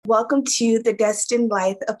Welcome to The Destined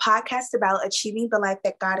Life, a podcast about achieving the life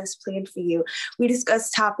that God has planned for you. We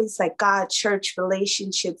discuss topics like God, church,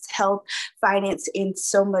 relationships, health, finance, and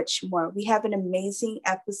so much more. We have an amazing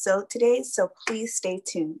episode today, so please stay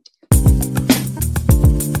tuned.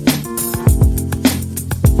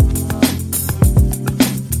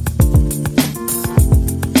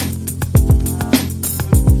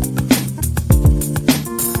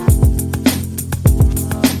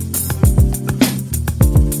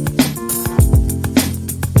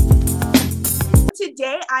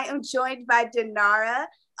 Today, I am joined by Donarah.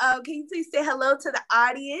 Can you please say hello to the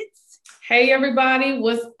audience? Hey, everybody.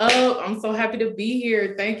 What's up? I'm so happy to be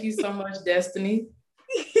here. Thank you so much, Destiny.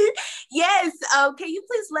 Yes. Can you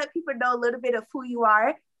please let people know a little bit of who you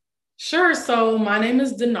are? Sure. So my name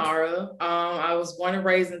is Donarah. I was born and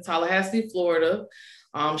raised in Tallahassee, Florida.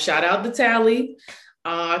 Shout out to Tally.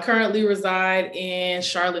 I currently reside in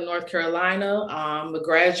Charlotte, North Carolina. I'm a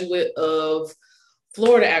graduate of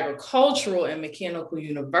Florida Agricultural and Mechanical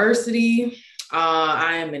University.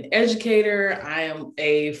 I am an educator. I am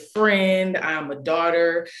a friend. I'm a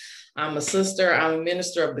daughter. I'm a sister. I'm a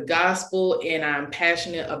minister of the gospel, and I'm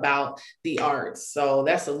passionate about the arts. So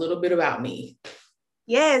that's a little bit about me.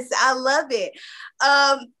 Yes, I love it.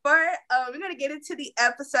 We're going to get into the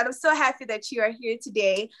episode. I'm so happy that you are here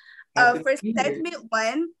today. For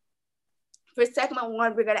segment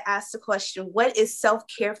one, we're going to ask the question, what is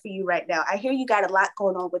self-care for you right now? I hear you got a lot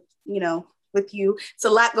going on with you. It's a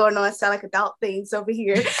lot going on. Sound like adult things over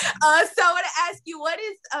here. So I want to ask you, what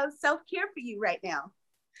is self-care for you right now?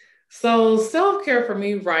 So self-care for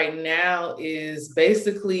me right now is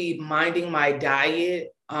basically minding my diet,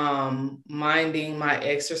 minding my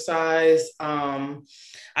exercise.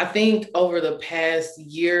 I think over the past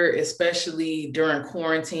year, especially during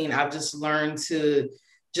quarantine, I've just learned to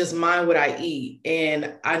just mind what I eat.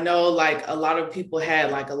 And I know like a lot of people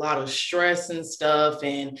had like a lot of stress and stuff,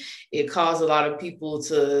 and it caused a lot of people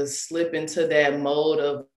to slip into that mode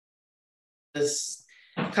of just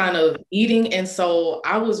kind of eating. And so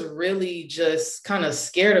I was really just kind of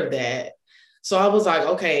scared of that. So I was like,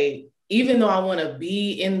 okay, even though I want to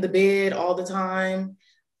be in the bed all the time,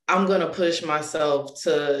 I'm going to push myself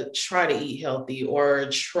to try to eat healthy or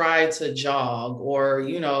try to jog or,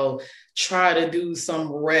 try to do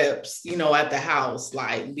some reps, at the house,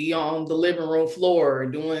 like be on the living room floor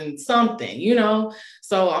doing something,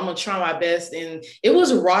 So I'm going to try my best. And it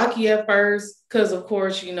was rocky at first because, of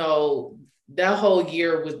course, that whole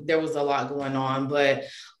year there was a lot going on. But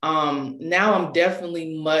now I'm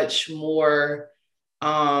definitely much more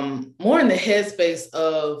in the headspace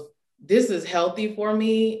of this is healthy for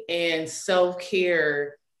me, and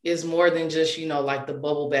self-care is more than just, like the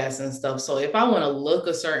bubble baths and stuff. So if I want to look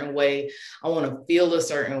a certain way, I want to feel a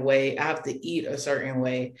certain way, I have to eat a certain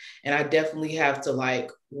way. And I definitely have to like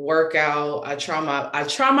work out. I try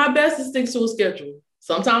my best to stick to a schedule.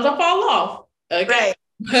 Sometimes I fall off. Okay. Right.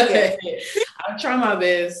 I try my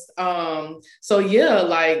best. So yeah,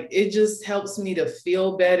 like it just helps me to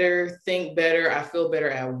feel better, think better. I feel better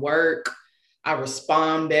at work. I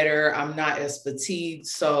respond better. I'm not as fatigued.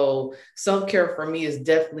 So self-care for me is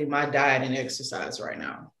definitely my diet and exercise right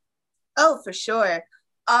now. Oh, for sure.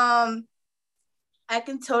 I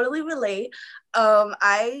can totally relate.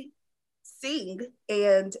 I sing,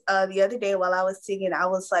 and the other day while I was singing, I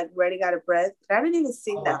was like running out of breath. I didn't even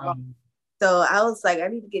sing that long. So I was like, I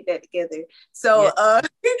need to get that together. So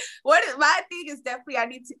my thing is definitely I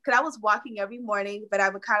need to, because I was walking every morning, but I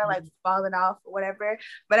would kind of like falling off or whatever.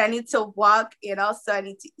 But I need to walk, and also I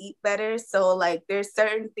need to eat better. So like there's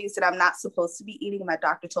certain things that I'm not supposed to be eating. My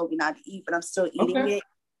doctor told me not to eat, but I'm still eating it.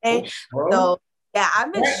 Okay? So yeah,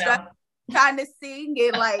 I've been trying to sing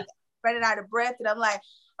and like running out of breath. And I'm like,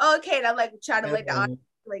 okay. And I'm like trying to let the audience,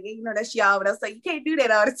 like, that's y'all, but I was like, you can't do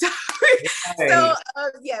that all the time. Right. So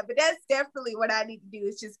but that's definitely what I need to do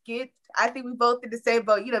is just I think we both in the same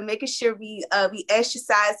boat, making sure we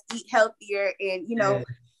exercise, eat healthier, and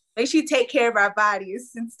make sure you take care of our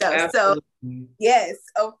bodies and stuff. Absolutely. So yes,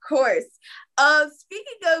 of course.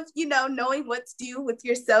 Speaking of knowing what to do with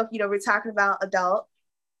yourself, we're talking about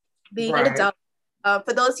being an adult.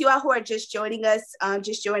 For those of you out who are just joining us,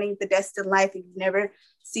 just joining The Destined Life, if you've never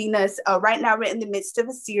seen us, right now we're in the midst of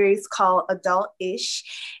a series called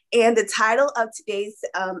Adult-ish. And the title of today's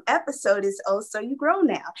episode is Oh, So You Grow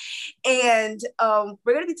Now. And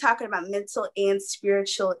we're going to be talking about mental and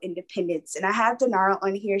spiritual independence. And I have Donarah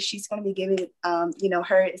on here. She's going to be giving,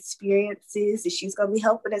 her experiences, and she's going to be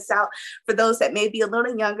helping us out for those that may be a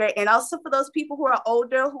little younger. And also for those people who are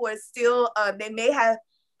older, who are still,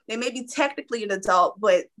 they They may be technically an adult,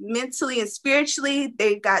 but mentally and spiritually,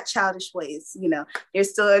 they got childish ways. You know, they're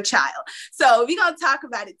still a child. So we're going to talk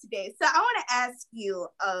about it today. So I want to ask you,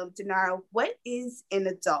 Donarah, what is an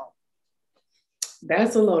adult?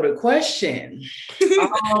 That's a loaded question.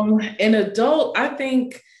 An adult, I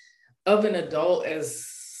think of an adult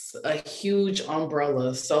as a huge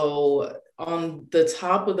umbrella. So on the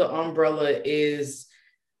top of the umbrella is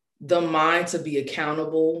the mind to be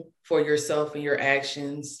accountable for yourself and your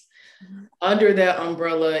actions. Under that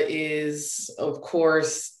umbrella is, of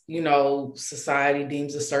course, society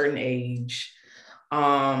deems a certain age.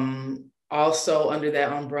 Also under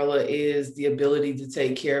that umbrella is the ability to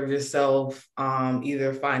take care of yourself,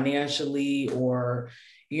 either financially or,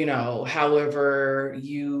 however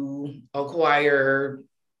you acquire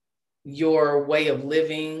your way of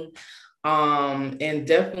living. And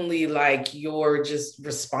definitely like your just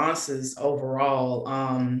responses overall,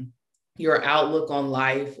 your outlook on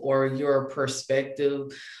life or your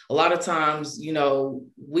perspective. A lot of times,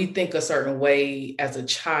 we think a certain way as a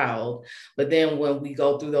child, but then when we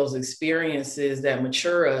go through those experiences that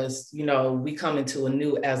mature us, we come into a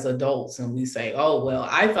new as adults and we say, oh, well,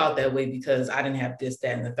 I thought that way because I didn't have this,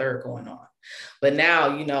 that, and the third going on. But now,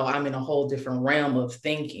 I'm in a whole different realm of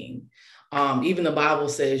thinking. Even the Bible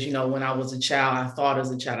says, when I was a child, I thought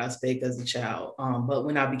as a child, I spake as a child. But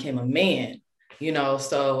when I became a man,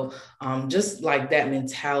 so just like that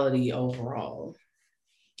mentality overall.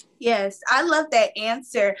 Yes, I love that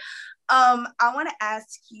answer. I want to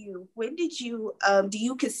ask you, when did you, do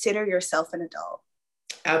you consider yourself an adult?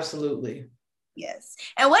 Absolutely. Yes.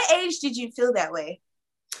 And what age did you feel that way?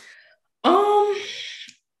 I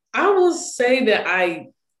will say that I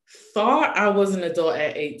thought I was an adult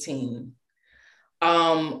at 18.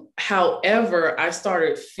 However, I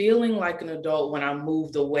started feeling like an adult when I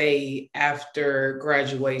moved away after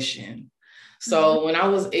graduation. So when I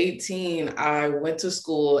was 18, I went to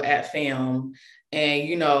school at FAM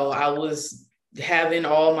and, I was having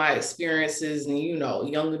all my experiences and,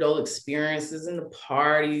 young adult experiences and the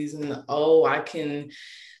parties and, I can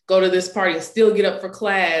go to this party and still get up for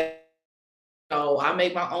class. I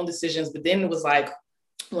made my own decisions, but then it was like,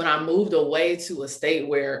 when I moved away to a state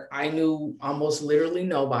where I knew almost literally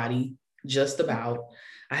nobody, just about,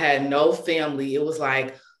 I had no family, it was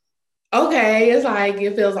like, okay,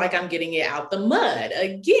 it feels like I'm getting it out the mud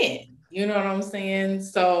again. You know what I'm saying?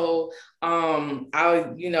 So I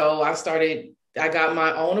got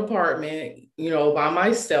my own apartment, by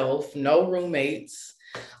myself, no roommates.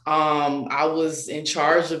 I was in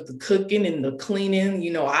charge of the cooking and the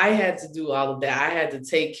cleaning. I had to do all of that. I had to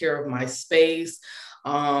take care of my space.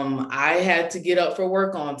 I had to get up for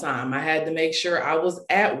work on time. I had to make sure I was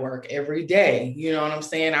at work every day. You know what I'm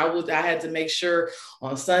saying? I had to make sure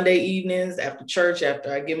on Sunday evenings after church,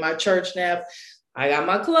 after I get my church nap, I got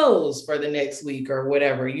my clothes for the next week or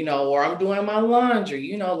whatever, or I'm doing my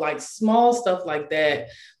laundry, like small stuff like that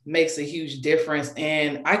makes a huge difference.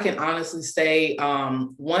 And I can honestly say,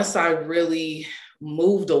 once I really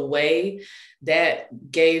moved away, that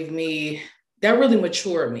really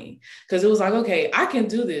matured me, because it was like, okay, I can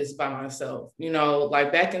do this by myself.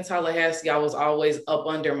 Like back in Tallahassee, I was always up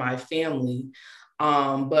under my family.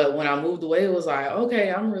 But when I moved away, it was like,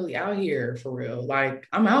 okay, I'm really out here for real. Like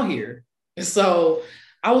I'm out here. So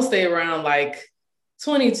I would say around like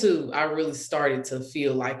 22, I really started to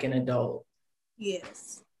feel like an adult.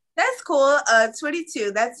 Yes. That's cool.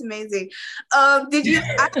 22. That's amazing. Did you,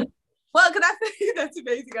 well, because I think that's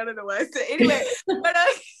amazing. I don't know why. So anyway, but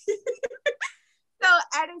so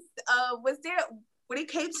was there, when it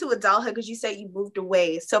came to adulthood, because you said you moved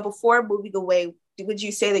away. So before moving away, would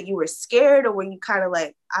you say that you were scared, or were you kind of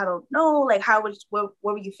like, I don't know, like what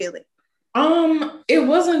were you feeling? It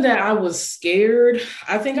wasn't that I was scared.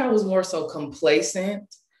 I think I was more so complacent.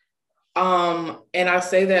 And I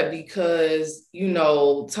say that because,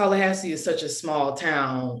 Tallahassee is such a small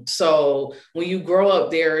town. So when you grow up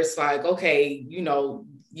there, it's like, okay,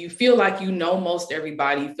 you feel like most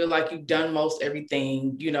everybody, you feel like you've done most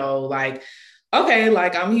everything, like, okay,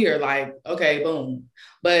 like I'm here, like, okay, boom.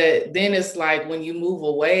 But then it's like when you move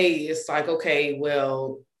away, it's like, okay,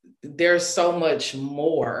 well, there's so much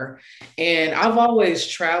more. And I've always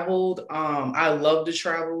traveled. I love to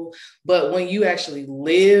travel, but when you actually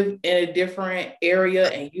live in a different area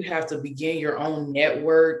and you have to begin your own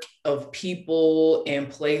network of people and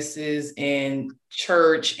places and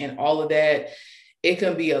church and all of that, it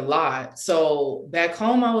can be a lot. So back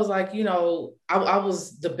home, I was like, I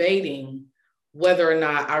was debating whether or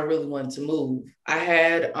not I really wanted to move. I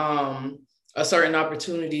had a certain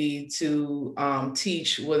opportunity to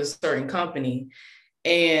teach with a certain company.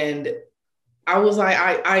 And I was like,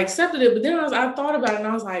 I accepted it, but then I thought about it and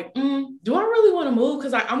I was like, do I really want to move?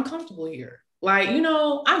 Because I'm comfortable here. Like, I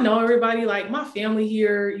know everybody, like my family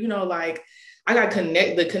here, like I got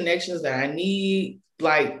the connections that I need.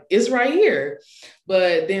 Like it's right here.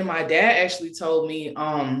 But then my dad actually told me,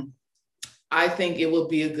 I think it would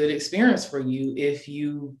be a good experience for you if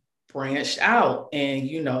you branched out and,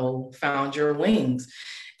 found your wings.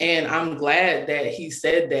 And I'm glad that he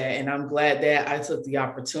said that. And I'm glad that I took the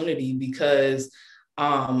opportunity because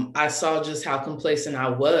I saw just how complacent I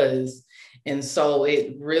was. And so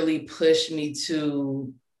it really pushed me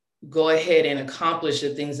to go ahead and accomplish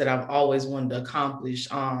the things that I've always wanted to accomplish,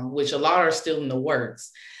 which a lot are still in the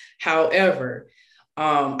works. However,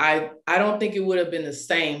 I don't think it would have been the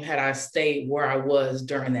same had I stayed where I was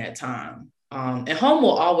during that time. And home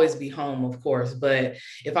will always be home, of course, but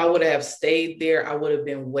if I would have stayed there, I would have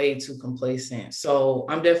been way too complacent. So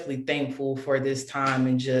I'm definitely thankful for this time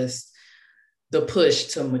and just the push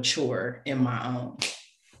to mature in my own.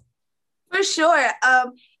 For sure.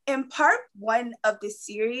 In part one of the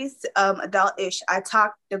series, Adult-ish, I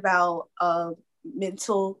talked about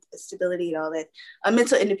mental stability and all that,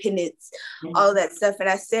 mental independence, all that stuff. And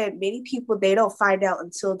I said, many people, they don't find out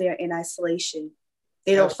until they're in isolation.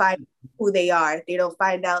 They don't find who they are. They don't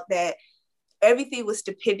find out that everything was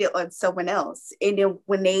dependent on someone else. And then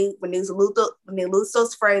when they lose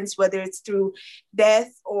those friends, whether it's through death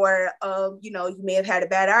or, you may have had a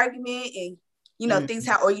bad argument and, things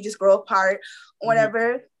happen, or you just grow apart,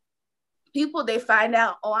 whatever, people, they find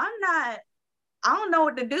out, I don't know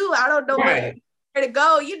what to do. I don't know where to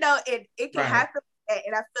go, it can happen.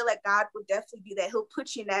 And I feel like God will definitely do that. He'll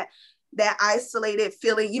put you in that isolated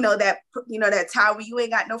feeling, that time where you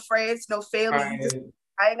ain't got no friends, no family,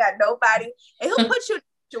 I ain't got nobody. And he'll put you in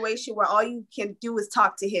a situation where all you can do is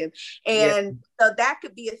talk to him. And so that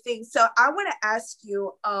could be a thing. So I want to ask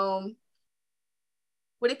you,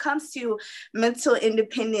 when it comes to mental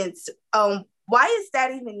independence, why is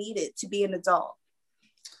that even needed to be an adult?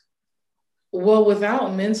 Well,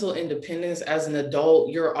 without mental independence as an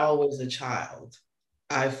adult, you're always a child,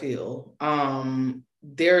 I feel.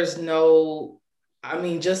 There's no,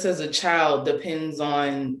 just as a child depends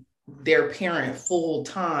on their parent full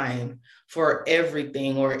time for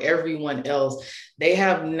everything or everyone else. They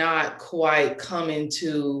have not quite come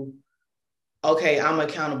into, okay, I'm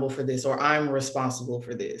accountable for this or I'm responsible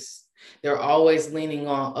for this. They're always leaning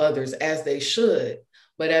on others as they should.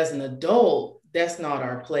 But as an adult, that's not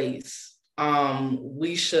our place.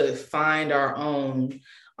 We should find our own.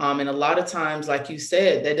 And a lot of times, like you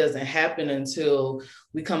said, that doesn't happen until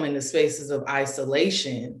we come into spaces of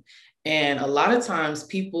isolation. And a lot of times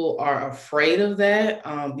people are afraid of that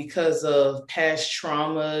because of past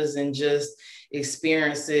traumas and just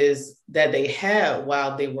experiences that they had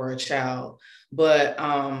while they were a child. But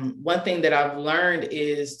one thing that I've learned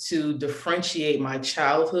is to differentiate my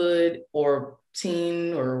childhood or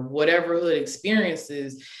teen or whateverhood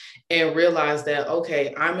experiences and realize that,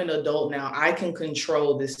 okay, I'm an adult now. I can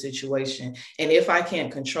control this situation. And if I can't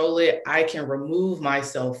control it, I can remove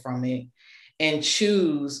myself from it and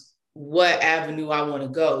choose what avenue I want to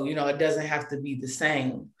go. It doesn't have to be the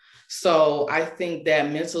same. So I think that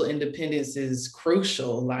mental independence is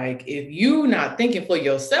crucial. Like if you're not thinking for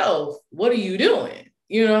yourself, what are you doing?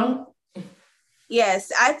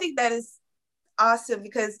 Yes, I think that is awesome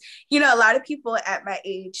because, a lot of people at my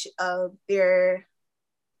age, their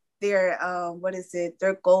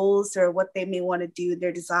their goals or what they may want to do,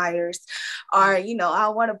 their desires are, I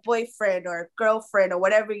want a boyfriend or a girlfriend or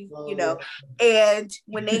whatever, and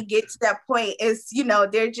when they get to that point is,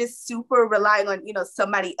 they're just super relying on,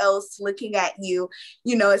 somebody else looking at you,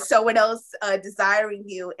 someone else desiring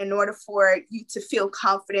you in order for you to feel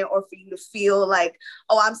confident or for you to feel like,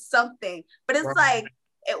 oh, I'm something. But it's like,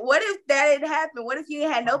 what if that didn't happen? What if you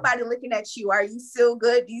had nobody looking at you? Are you still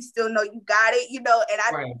good? Do you still know you got it? And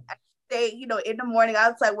I say, in the morning, I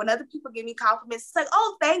was like, when other people give me compliments, it's like,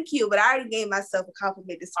 oh, thank you. But I already gave myself a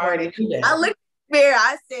compliment this morning. I looked in the mirror,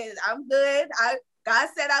 I said, I'm good. God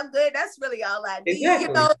said I'm good. That's really all I need.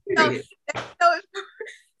 Exactly. So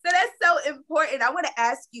that's so important. I want to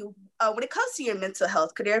ask you, when it comes to your mental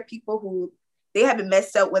health, because there are people who they haven't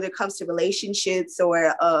messed up, whether it comes to relationships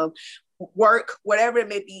or work, whatever it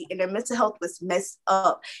may be, and their mental health was messed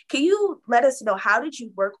up. Can you let us know, how did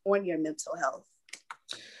you work on your mental health?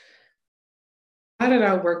 How did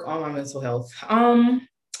I work on my mental health? I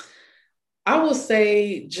will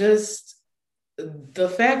say just the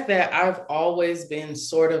fact that I've always been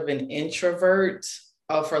sort of an introvert,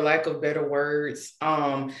 for lack of better words.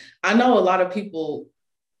 I know a lot of people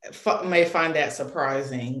may find that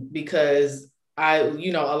surprising because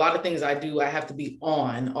a lot of things I do, I have to be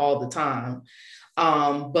on all the time.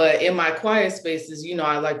 But in my quiet spaces,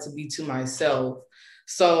 I like to be to myself.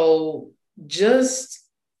 So just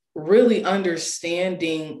really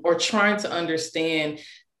understanding or trying to understand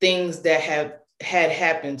things that had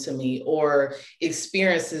happened to me or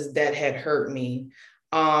experiences that had hurt me.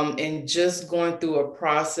 And just going through a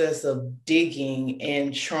process of digging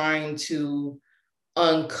and trying to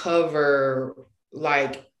uncover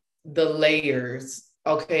like the layers.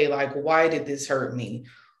 Okay, like why did this hurt me?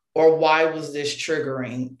 Or why was this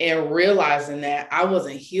triggering? And realizing that I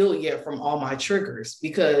wasn't healed yet from all my triggers,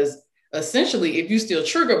 because essentially, if you still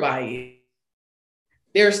trigger by it,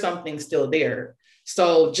 there's something still there.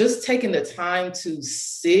 So just taking the time to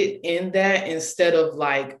sit in that instead of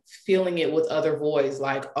like feeling it with other voice,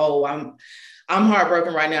 like, oh, I'm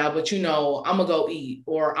heartbroken right now, but I'm gonna go eat,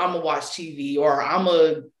 or I'm gonna watch TV, or I'm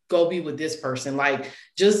gonna go be with this person. Like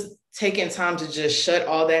just taking time to just shut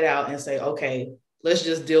all that out and say, okay, let's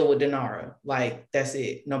just deal with Donarah. Like that's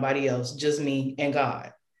it. Nobody else, just me and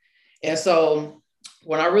God. And so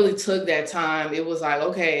when I really took that time, it was like,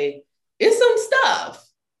 okay, it's some stuff,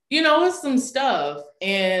 it's some stuff.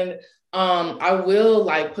 And I will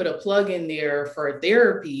like put a plug in there for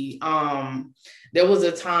therapy. There was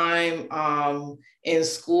a time in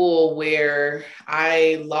school where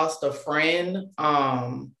I lost a friend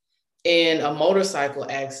in a motorcycle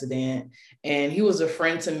accident. And he was a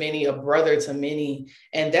friend to many, a brother to many.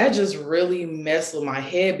 And that just really messed with my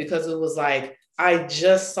head, because it was like, I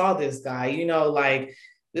just saw this guy, like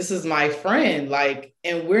this is my friend, like,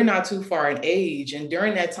 and we're not too far in age. And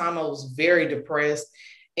during that time, I was very depressed.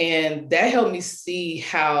 And that helped me see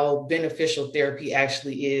how beneficial therapy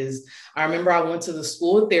actually is. I remember I went to the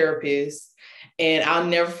school therapist, and I'll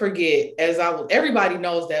never forget, everybody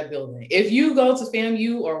knows that building. If you go to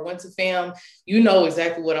FAMU or went to FAM, you know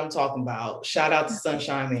exactly what I'm talking about. Shout out to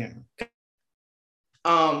Sunshine Manor.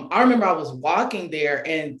 I remember I was walking there,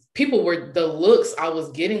 and the looks I was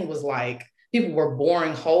getting was like, people were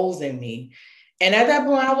boring holes in me. And at that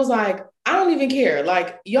point I was like, I don't even care.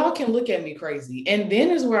 Like, y'all can look at me crazy. And then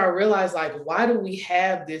is where I realized, like, why do we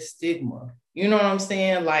have this stigma? You know what I'm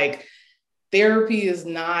saying? Like, therapy is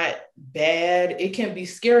not bad. It can be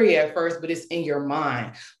scary at first, but it's in your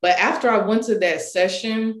mind. But after I went to that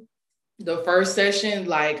session, the first session,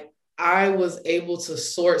 like, I was able to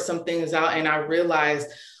sort some things out, and I realized,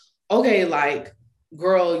 okay, like,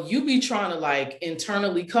 girl, you be trying to like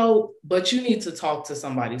internally cope, but you need to talk to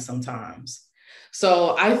somebody sometimes.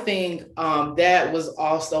 So I think that was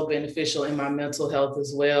also beneficial in my mental health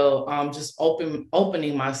as well. Just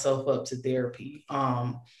opening myself up to therapy.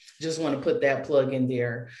 Just want to put that plug in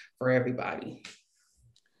there for everybody.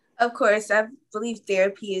 Of course, I believe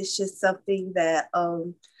therapy is just something that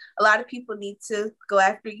a lot of people need to go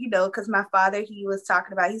after, because my father, he was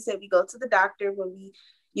talking about, he said we go to the doctor when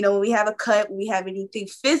we have a cut, when we have anything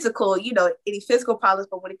physical, any physical problems,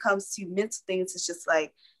 but when it comes to mental things, it's just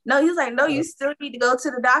like, no, he's like, no, you still need to go to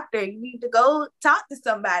the doctor. You need to go talk to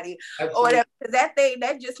somebody. Absolutely. Or whatever, because that thing,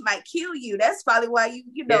 that just might kill you. That's probably why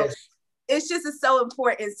yes. It's just it's so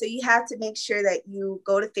important. So you have to make sure that you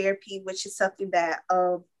go to therapy, which is something that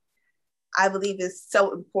I believe is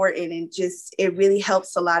so important, and just it really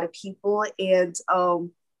helps a lot of people. And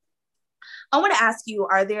I want to ask you,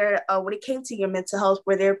 are there, when it came to your mental health,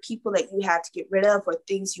 were there people that you had to get rid of, or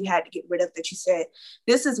things you had to get rid of that you said,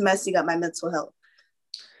 this is messing up my mental health?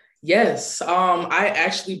 Yes, I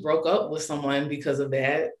actually broke up with someone because of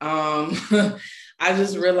that. I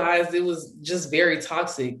just realized it was just very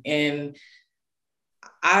toxic, and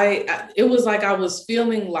it was like I was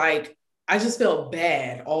feeling like I just felt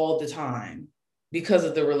bad all the time because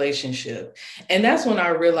of the relationship. And that's when I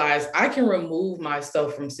realized I can remove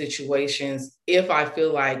myself from situations if I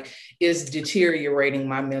feel like it's deteriorating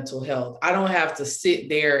my mental health. I don't have to sit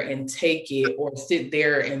there and take it, or sit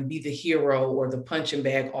there and be the hero or the punching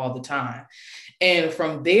bag all the time. And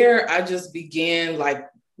from there, I just began like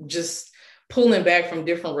just pulling back from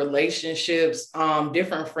different relationships,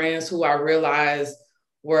 different friends who I realized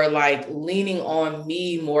were like leaning on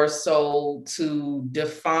me more so to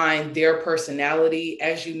define their personality,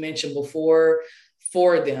 as you mentioned before,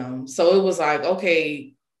 for them. So it was like,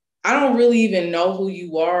 okay, I don't really even know who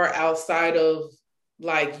you are outside of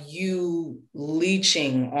like you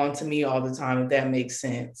leeching onto me all the time, if that makes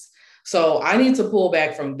sense. So I need to pull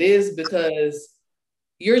back from this because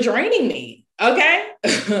you're draining me. Okay.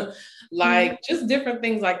 Like just different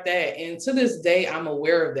things like that. And to this day, I'm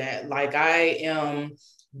aware of that. Like I am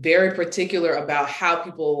very particular about how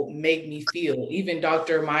people make me feel. Even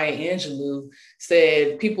Dr. Maya Angelou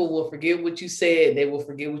said, people will forget what you said, they will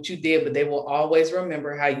forget what you did, but they will always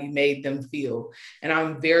remember how you made them feel. And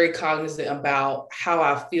I'm very cognizant about how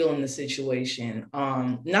I feel in the situation.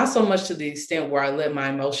 Not so much to the extent where I let my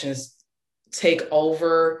emotions take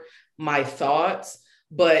over my thoughts,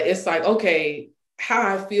 but it's like, okay,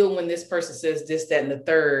 how I feel when this person says this, that, and the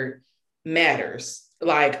third matters.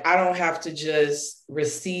 Like, I don't have to just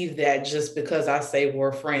receive that just because I say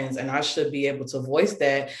we're friends, and I should be able to voice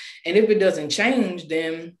that. And if it doesn't change,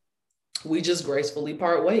 then we just gracefully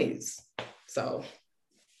part ways. So.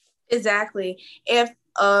 Exactly. If,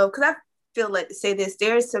 because I feel like to say this,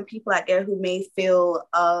 there are some people out there who may feel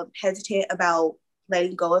hesitant about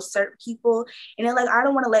letting go of certain people. And they're like, I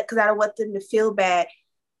don't want to let, because I don't want them to feel bad.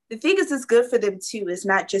 The thing is, it's good for them too. It's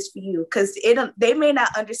not just for you, because they may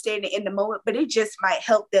not understand it in the moment, but it just might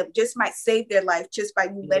help them, just might save their life just by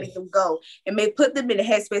you letting them go. It may put them in the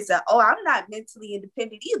headspace of, oh, I'm not mentally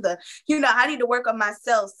independent either. I need to work on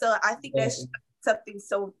myself. So I think that's something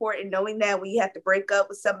so important, knowing that when you have to break up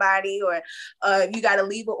with somebody, or you got to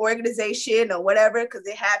leave an organization or whatever, because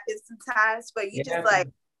it happens sometimes, but you just like,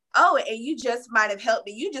 oh, and you just might have helped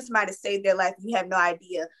me. You just might have saved their life. You have no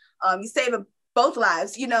idea. You save them both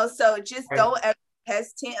lives, so just don't ever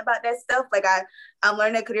hesitate about that stuff. Like I'm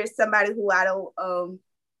learning that, because there's somebody who I don't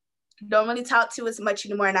really talk to as much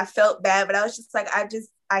anymore, and I felt bad, but I was just like,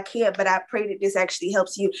 I can't, but I pray that this actually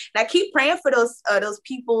helps you. And I keep praying for those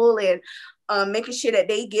people, and making sure that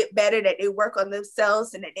they get better, that they work on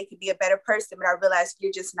themselves, and that they can be a better person. But I realized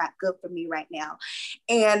you're just not good for me right now.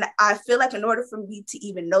 And I feel like in order for me to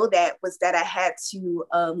even know that, was that I had to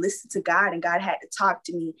listen to God, and God had to talk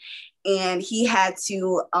to me, and he had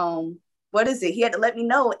to, he had to let me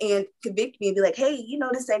know and convict me and be like, hey,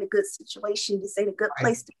 this ain't a good situation. This ain't a good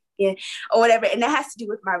place to be in, or whatever. And that has to do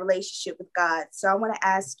with my relationship with God. So I want to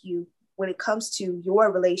ask you, when it comes to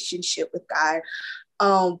your relationship with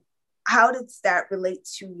God, how does that relate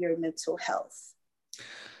to your mental health?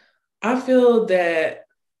 I feel that,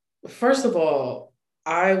 first of all,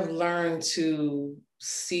 I've learned to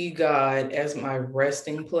see God as my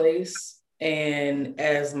resting place and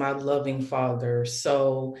as my loving Father.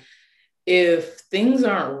 So if things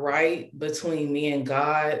aren't right between me and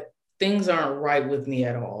God, things aren't right with me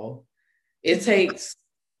at all. It takes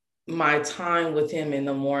my time with him in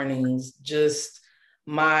the mornings, just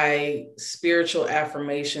my spiritual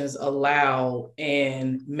affirmations allow,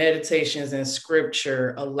 and meditations and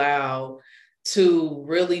scripture allow, to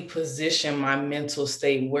really position my mental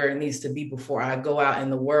state where it needs to be before I go out in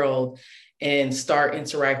the world and start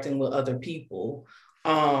interacting with other people.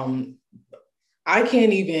 I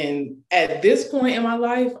can't even, at this point in my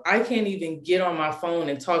life, I can't even get on my phone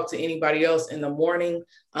and talk to anybody else in the morning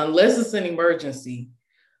unless it's an emergency,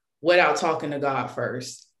 without talking to God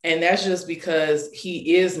first. And that's just because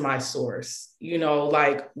he is my source.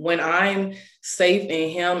 Like when I'm safe in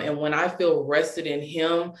him and when I feel rested in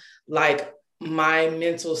him, like my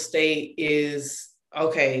mental state is,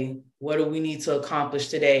 okay, what do we need to accomplish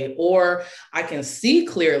today? Or I can see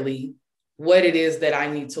clearly what it is that I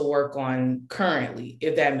need to work on currently,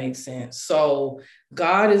 if that makes sense. So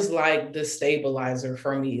God is like the stabilizer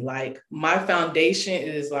for me. Like my foundation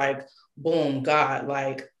is like, boom, God,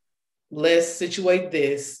 like, let's situate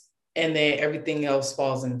this, and then everything else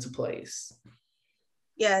falls into place.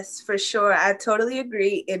 Yes, for sure. I totally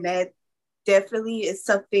agree. And that definitely is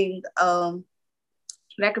something that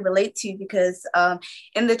I can relate to, because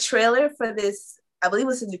in the trailer for this, I believe it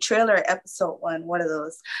was in the trailer episode one of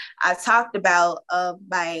those, I talked about how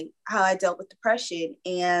I dealt with depression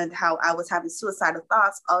and how I was having suicidal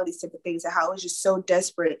thoughts, all these different things, and how I was just so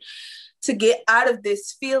desperate to get out of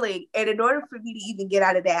this feeling. And in order for me to even get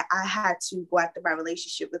out of that, I had to go after my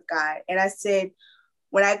relationship with God. And I said,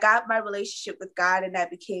 when I got my relationship with God and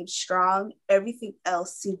that became strong, everything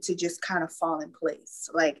else seemed to just kind of fall in place,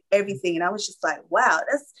 like everything. And I was just like, wow,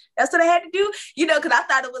 that's what I had to do, because I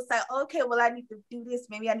thought it was like, okay, well, I need to do this.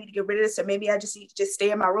 Maybe I need to get rid of this, or maybe I just need to just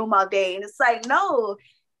stay in my room all day. And it's like, no,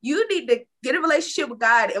 you need to get a relationship with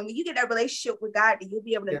God. And when you get that relationship with God, then you'll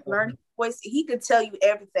be able to learn his voice. He can tell you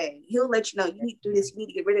everything. He'll let you know, you need to do this, you need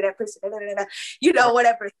to get rid of that person,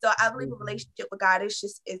 whatever. So I believe a relationship with God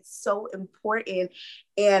is it's so important.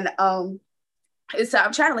 And so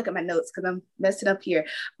I'm trying to look at my notes because I'm messing up here.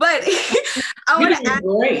 But I want to ask,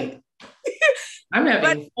 great. I'm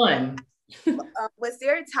having fun. Was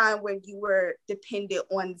there a time when you were dependent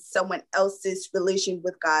on someone else's relation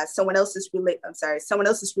with God, someone else's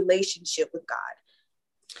relationship with God?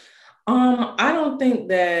 I don't think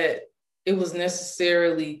that it was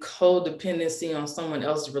necessarily codependency on someone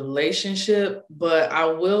else's relationship, but I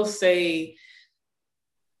will say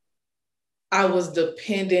I was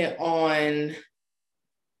dependent on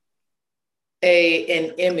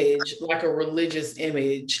an image, like a religious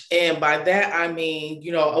image. And by that I mean,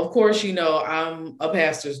 of course, I'm a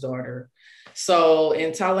pastor's daughter. So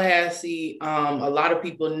in Tallahassee, a lot of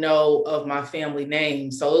people know of my family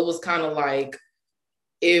name. So it was kind of like,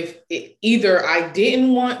 either I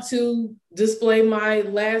didn't want to display my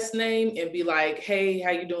last name and be like, hey,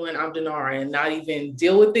 how you doing? I'm Donarah, and not even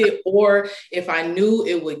deal with it. Or if I knew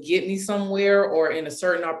it would get me somewhere or in a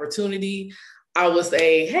certain opportunity, I would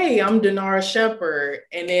say, hey, I'm Donarah Sheppard.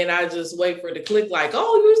 And then I just wait for it to click like,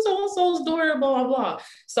 oh, you're so-and-so's daughter, blah, blah, blah.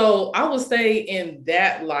 So I would say in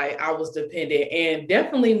that light, I was dependent, and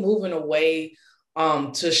definitely moving away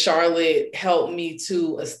to Charlotte helped me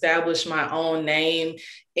to establish my own name.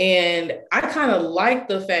 And I kind of like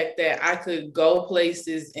the fact that I could go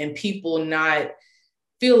places and people not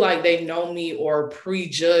feel like they know me or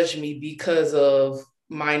prejudge me because of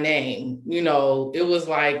my name. It was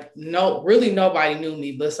like, no, really nobody knew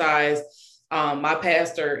me besides my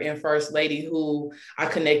pastor and first lady who I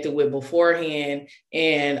connected with beforehand,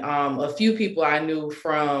 and a few people I knew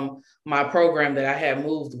from my program that I had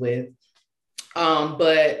moved with.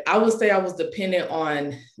 But I would say I was dependent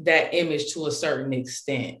on that image to a certain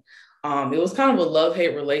extent. It was kind of a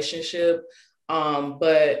love-hate relationship,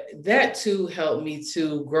 but that too helped me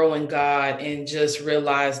to grow in God and just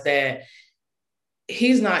realize that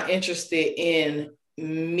He's not interested in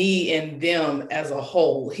me and them as a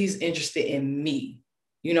whole. He's interested in me.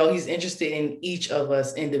 He's interested in each of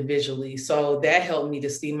us individually. So that helped me to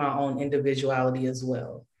see my own individuality as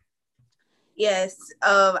well. Yes,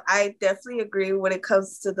 I definitely agree when it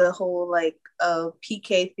comes to the whole like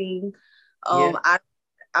PK thing. Yeah.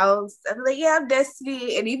 I'm like, yeah, I'm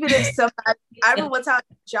Destiny. And even if somebody, I remember one time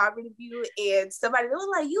job interview and somebody was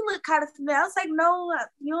like, you look kind of familiar. I was like, no,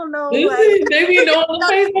 you don't know. Like, they be knowing the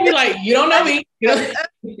face. I'll be like, you don't know me. I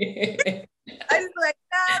just like,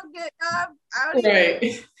 no, I'm good. No, I don't right.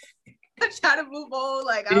 even. I'm trying to move on.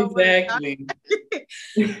 Like, I don't exactly.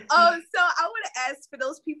 So I want to ask for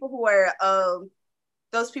those people who are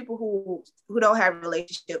those people who don't have a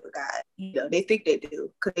relationship with God. They think they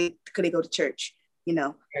do. Could they go to church?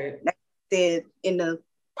 Right. Then in the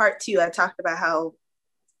part 2, I talked about how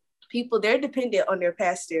people, they're dependent on their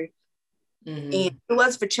pastor. Mm-hmm. And if it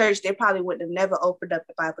was for church, they probably would have never opened up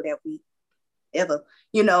the Bible that week, ever,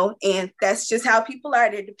 and that's just how people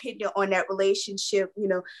are. They're dependent on that relationship,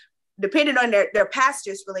 dependent on their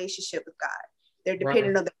pastor's relationship with God. They're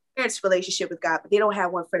dependent on their parents' relationship with God, but they don't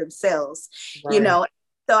have one for themselves, So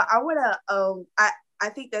I want to, I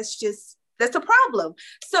think that's a problem.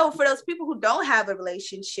 So for those people who don't have a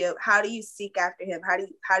relationship, how do you seek after Him? How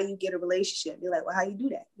do you get a relationship? You're like, well, how you do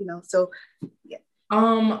that? So yeah.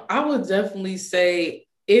 I would definitely say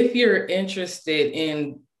if you're interested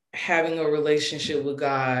in having a relationship with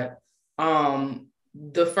God, the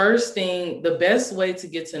best way to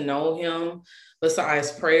get to know Him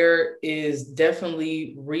besides prayer is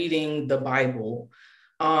definitely reading the Bible.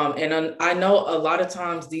 And I know a lot of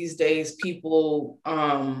times these days people,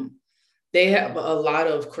 they have a lot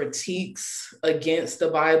of critiques against the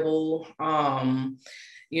Bible.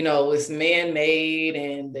 It's man-made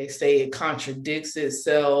and they say it contradicts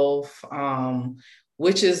itself,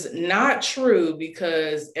 which is not true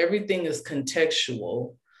because everything is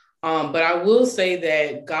contextual. But I will say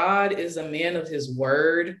that God is a man of His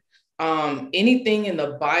word. Anything in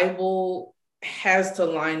the Bible has to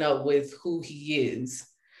line up with who He is.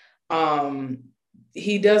 The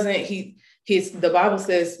Bible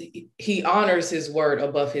says He honors His word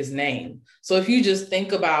above His name. So if you just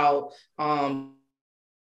think about,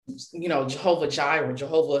 Jehovah Jireh,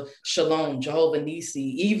 Jehovah Shalom, Jehovah Nisi,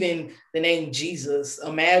 even the name Jesus,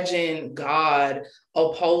 imagine God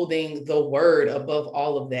upholding the word above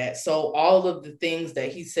all of that. So all of the things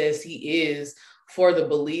that He says He is for the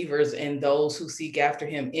believers and those who seek after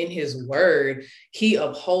Him in His word, He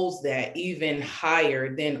upholds that even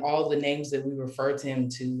higher than all the names that we refer to Him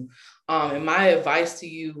to. And my advice to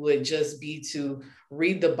you would just be to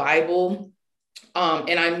read the Bible.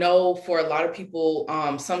 And I know for a lot of people,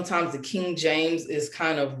 sometimes the King James is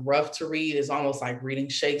kind of rough to read. It's almost like reading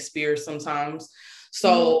Shakespeare sometimes.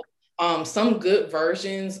 So some good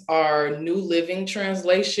versions are New Living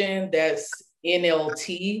Translation, that's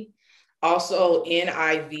NLT. Also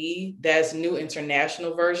NIV, that's New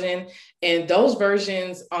International Version. And those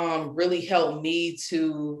versions really help me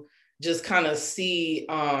to just kind of see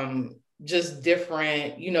just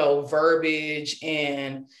different, verbiage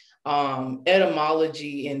and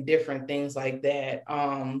etymology and different things like that.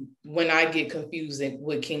 When I get confused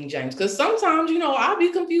with King James, because sometimes, I'll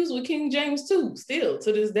be confused with King James too, still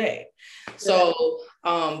to this day. So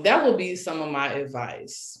that will be some of my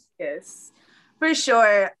advice. Yes, for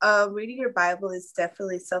sure. Reading your Bible is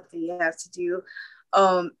definitely something you have to do.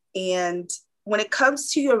 And when it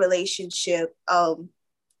comes to your relationship, I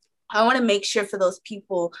want to make sure for those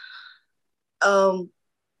people,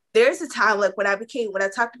 there's a time like when I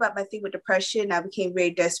talked about my thing with depression, I became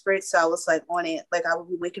very desperate. So I was like on it. Like I would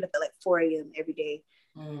be waking up at like 4 a.m. every day.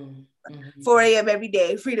 4 a.m. every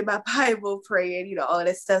day, reading my Bible, praying, all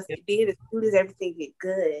that stuff. And then as soon as everything get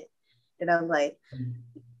good, and I'm like,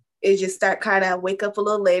 it just start kind of wake up a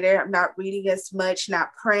little later. I'm not reading as much,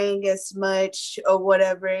 not praying as much or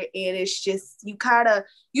whatever. And it's just, you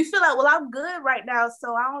feel like, well, I'm good right now.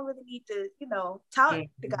 So I don't really need to, talk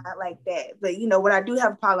to God like that. But, when I do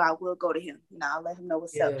have a problem, I will go to him. I'll let him know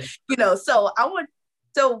what's up.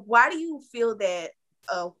 So why do you feel that,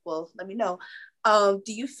 well, let me know.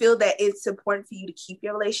 Do you feel that it's important for you to keep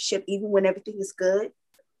your relationship even when everything is good?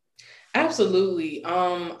 Absolutely.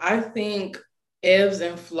 I think ebbs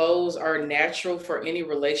and flows are natural for any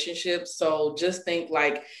relationship. So just think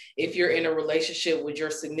like if you're in a relationship with your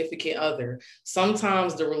significant other,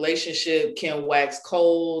 sometimes the relationship can wax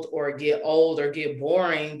cold or get old or get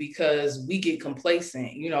boring because we get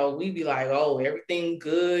complacent. We be like, oh, everything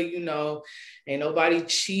good, ain't nobody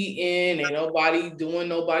cheating, ain't nobody doing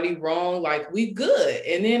nobody wrong. Like we good.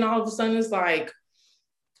 And then all of a sudden it's like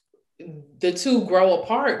the two grow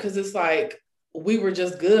apart because it's like, we were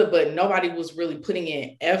just good, but nobody was really putting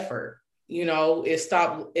in effort. It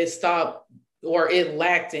stopped or it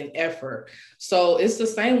lacked in effort. So it's the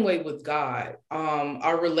same way with God.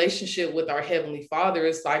 Our relationship with our Heavenly Father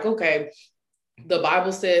is like, okay, the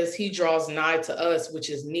Bible says he draws nigh to us, which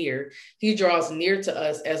is near. He draws near to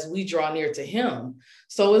us as we draw near to him.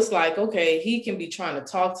 So it's like, okay, he can be trying to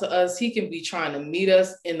talk to us. He can be trying to meet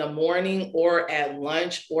us in the morning or at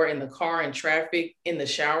lunch or in the car, in traffic, in the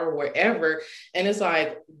shower, wherever. And it's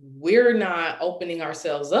like, we're not opening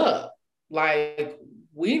ourselves up. Like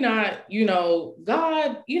we not,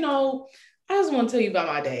 God, I just want to tell you about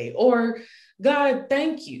my day, or God,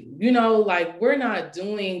 thank you. Like we're not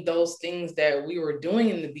doing those things that we were doing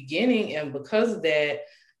in the beginning. And because of that,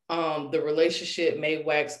 the relationship may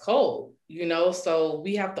wax cold, so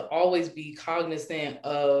we have to always be cognizant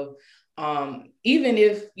of, even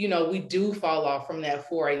if, we do fall off from that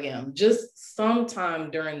 4 a.m., just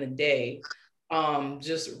sometime during the day,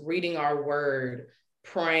 just reading our word,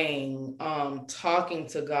 praying, talking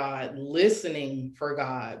to God, listening for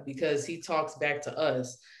God, because he talks back to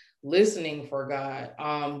us, listening for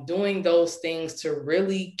God, doing those things to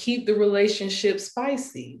really keep the relationship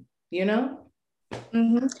spicy,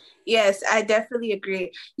 Mm-hmm. Yes, I definitely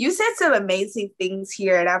agree. You said some amazing things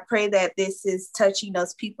here, and I pray that this is touching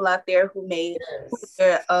those people out there who may,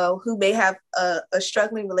 who may have a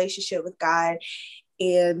struggling relationship with God.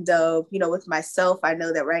 And with myself, I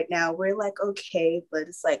know that right now we're like, okay, but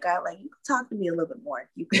it's like, God, like, you could talk to me a little bit more.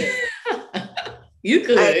 You could. You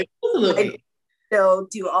could. I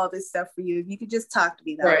do all this stuff for you. If you could just talk to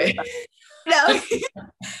me, that right.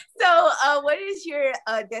 So what is your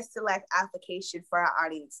Destined Life application for our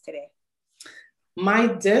audience today? My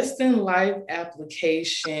Destined Life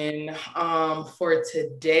application for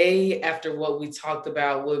today, after what we talked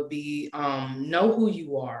about, would be know who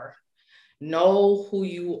you are. Know who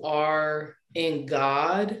you are in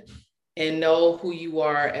God, and know who you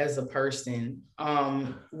are as a person.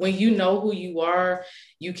 When you know who you are,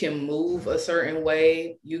 you can move a certain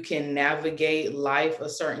way. You can navigate life a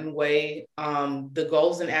certain way. The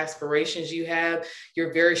goals and aspirations you have,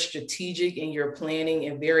 you're very strategic in your planning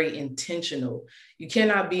and very intentional. You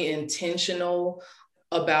cannot be intentional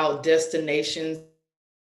about destinations,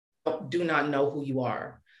 do not know who you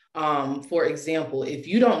are. For example, if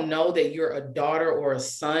you don't know that you're a daughter or a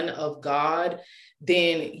son of God,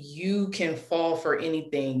 then you can fall for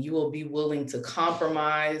anything. You will be willing to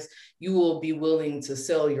compromise. You will be willing to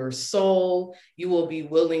sell your soul. You will be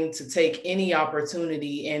willing to take any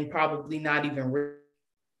opportunity and probably not even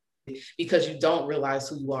because you don't realize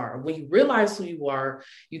who you are. When you realize who you are,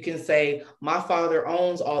 you can say, my father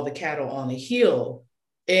owns all the cattle on the hill.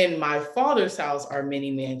 In my father's house are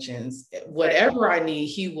many mansions. Whatever I need,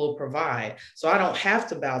 he will provide. So I don't have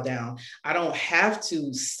to bow down. I don't have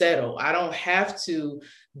to settle. I don't have to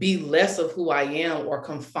be less of who I am or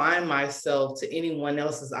confine myself to anyone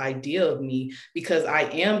else's idea of me, because I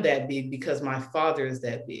am that big, because my father is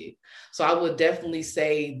that big. So I would definitely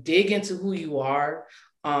say, dig into who you are.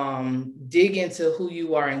 Dig into who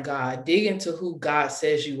you are in God. Dig into who God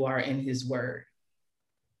says you are in his word.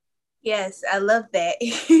 Yes, I love that.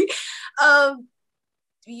 um,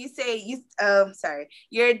 you say you sorry,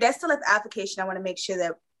 your desk application. I want to make sure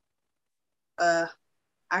that uh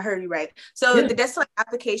I heard you right. So Yeah. the desk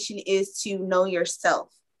application is to know yourself,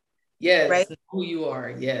 right? Yes, know who you are.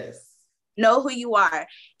 Yes. Know who you are.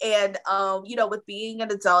 And with being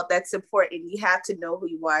an adult, that's important. You have to know who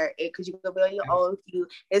you are, because you're gonna be on your own.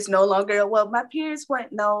 It's no longer, well, my parents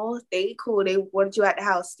weren't, no, they cool, they wanted you at the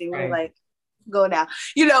house, they were Right. like, go now,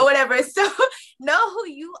 whatever. So know who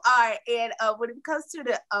you are. And when it comes to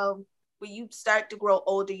the when you start to grow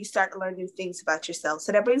older, you start to learn new things about yourself.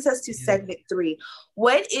 So that brings us to segment 3.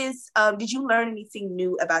 What is did you learn anything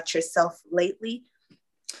new about yourself lately?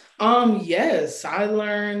 Yes, I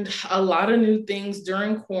learned a lot of new things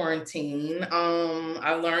during quarantine.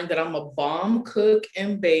 I learned that I'm a bomb cook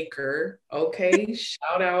and baker. Okay.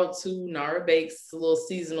 Shout out to Donarah Bakes, a little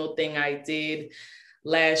seasonal thing I did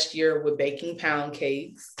last year with baking pound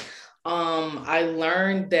cakes. I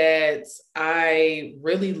learned that I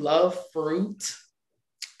really love fruit.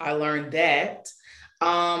 I learned that.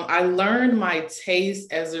 I learned my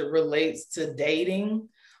taste as it relates to dating,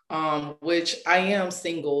 which I am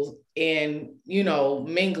single and,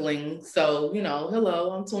 mingling. So,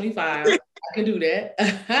 hello, I'm 25. I can do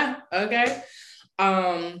that. Okay.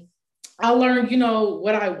 Um, I learned,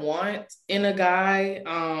 what I want in a guy,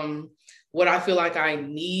 what I feel like I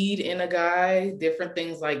need in a guy, different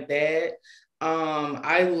things like that.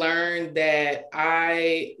 I learned that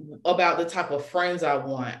about the type of friends I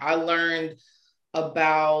want. I learned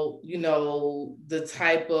about, the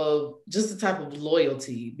type of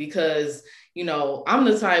loyalty, because, I'm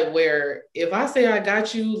the type where if I say I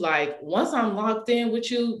got you, like once I'm locked in with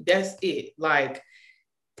you, that's it. Like,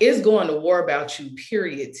 it's going to war about you,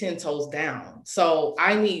 period, 10 toes down. So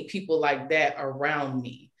I need people like that around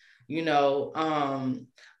me. You know,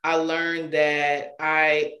 I learned that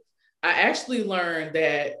I actually learned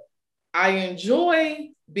that I enjoy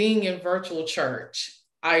being in virtual church.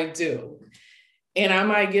 I do. And I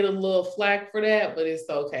might get a little flack for that, but it's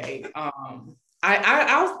okay.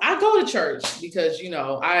 I go to church because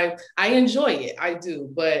I enjoy it. I do,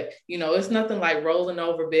 but it's nothing like rolling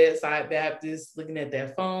over bedside Baptist, looking at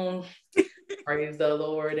that phone. Praise the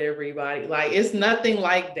Lord, everybody. Like, it's nothing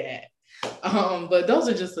like that. But those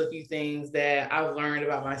are just a few things that I've learned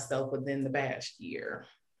about myself within the past year.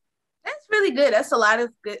 That's really good. That's a lot of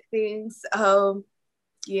good things.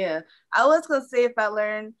 Yeah, I was gonna say if I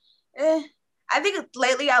learned, I think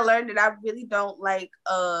lately I learned that I really don't like.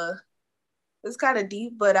 It's kind of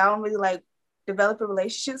deep, but I don't really like developing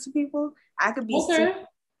relationships with people. I could be super Okay.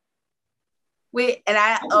 with, and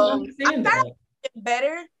I can I'm understand kind that. of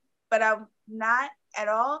better, but I'm not at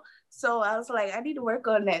all. So I was like, I need to work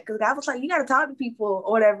on that, because I was like, you got to talk to people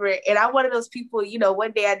or whatever. And I'm one of those people,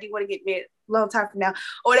 one day I do want to get married, long time from now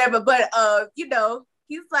or whatever. But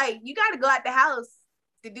he's like, you got to go out the house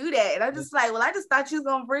to do that. And I'm just like, well, I just thought you was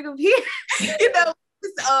gonna bring him here, you know.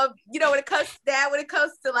 When it comes to that, when it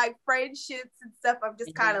comes to like friendships and stuff, I'm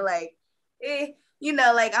just kind of like,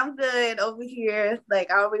 like I'm good over here.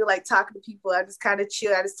 Like I don't really like talking to people. I just kind of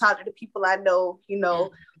chill. I just talk to the people I know, or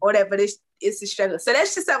whatever. But it's a struggle. So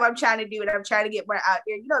that's just something I'm trying to do, and I'm trying to get more out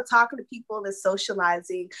there, talking to people and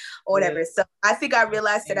socializing or Yeah. whatever. So I think I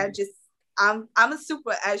realized that I'm a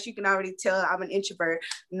super, as you can already tell, I'm an introvert,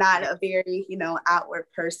 not a very, outward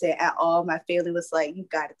person at all. My family was like, you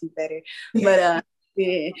got to do better. But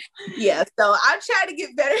yeah. So I'm trying to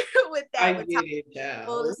get better with that. I With get it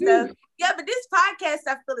now. and stuff. Yeah, but this podcast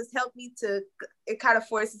I feel has helped me to. It kind of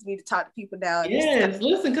forces me to talk to people now. Yes,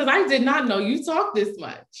 listen, because I did not know you talk this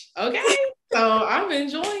much. Okay, so I'm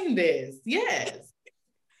enjoying this. Yes.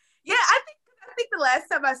 Yeah, I think the last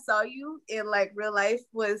time I saw you in like real life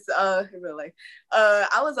was in real life.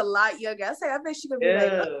 I was a lot younger. I was like, I bet she gonna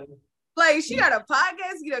be like she got a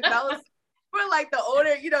podcast, because I was for like the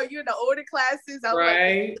older, you're in the older classes. I'm like,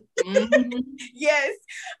 Right. Mm-hmm. yes.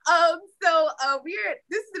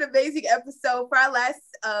 This is an amazing episode. For our last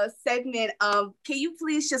segment, can you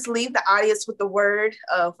please just leave the audience with the word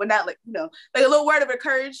of, well, not like, like a little word of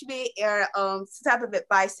encouragement, or some type of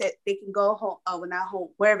advice that they can go home, well, not home,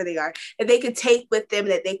 wherever they are, that they can take with them,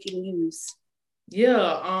 that they can use.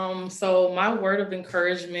 Yeah. So my word of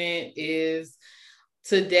encouragement is,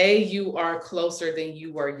 today you are closer than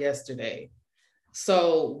you were yesterday.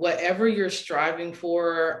 So whatever you're striving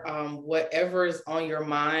for, whatever is on your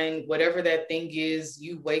mind, whatever that thing is,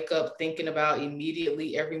 you wake up thinking about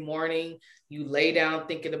immediately every morning, you lay down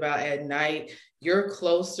thinking about at night, you're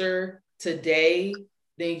closer today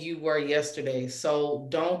than you were yesterday. So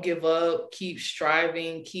don't give up, keep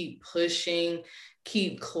striving, keep pushing,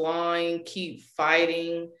 keep clawing, keep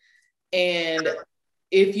fighting. And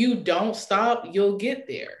if you don't stop, you'll get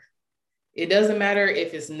there. It doesn't matter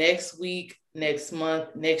if it's next week, next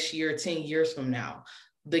month, next year, 10 years from now.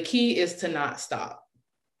 The key is to not stop.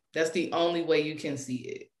 That's the only way you can see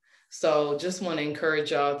it. So just want to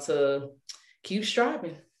encourage y'all to keep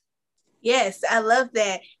striving. Yes, I love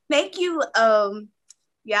that. Thank you.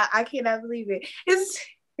 Yeah, I cannot believe it. It's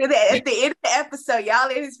at the end of the episode, y'all.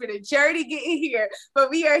 It has been a journey getting here, but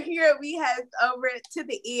we are here. We have over to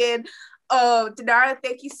the end. Donarah,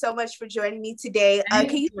 thank you so much for joining me today.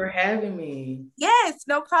 Thank you for having me. Yes,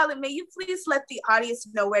 no problem. May you please let the audience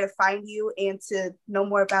know where to find you and to know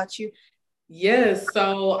more about you? Yes,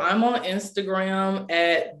 so I'm on Instagram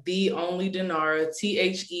at the only Donarah,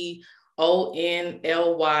 TheOnlyDonarah.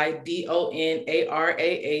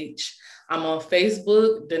 I'm on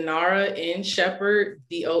Facebook, Donarah in Sheppard,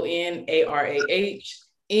 Donarah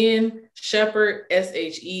in Sheppard,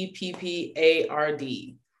 Sheppard.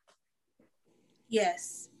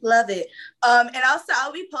 Yes, love it. And also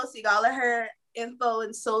I'll be posting all of her info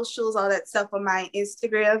and socials, all that stuff on my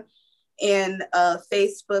Instagram and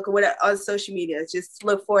Facebook or whatever on social media. Just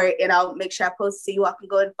look for it and I'll make sure I post so you all can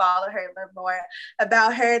go and follow her and learn more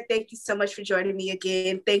about her. Thank you so much for joining me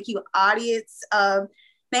again. Thank you, audience.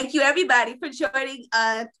 Thank you, everybody, for joining,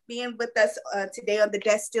 being with us today on The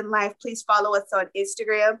Destined Life. Please follow us on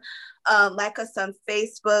Instagram, like us on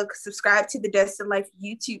Facebook, subscribe to the Destined Life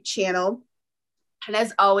YouTube channel. And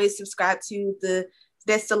as always, subscribe to the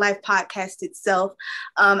Destined Life podcast itself.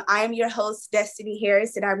 I am your host, Destiny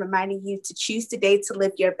Harris, and I'm reminding you to choose today to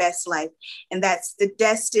live your best life. And that's the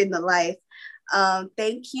Destined Life.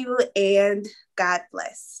 Thank you and God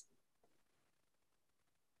bless.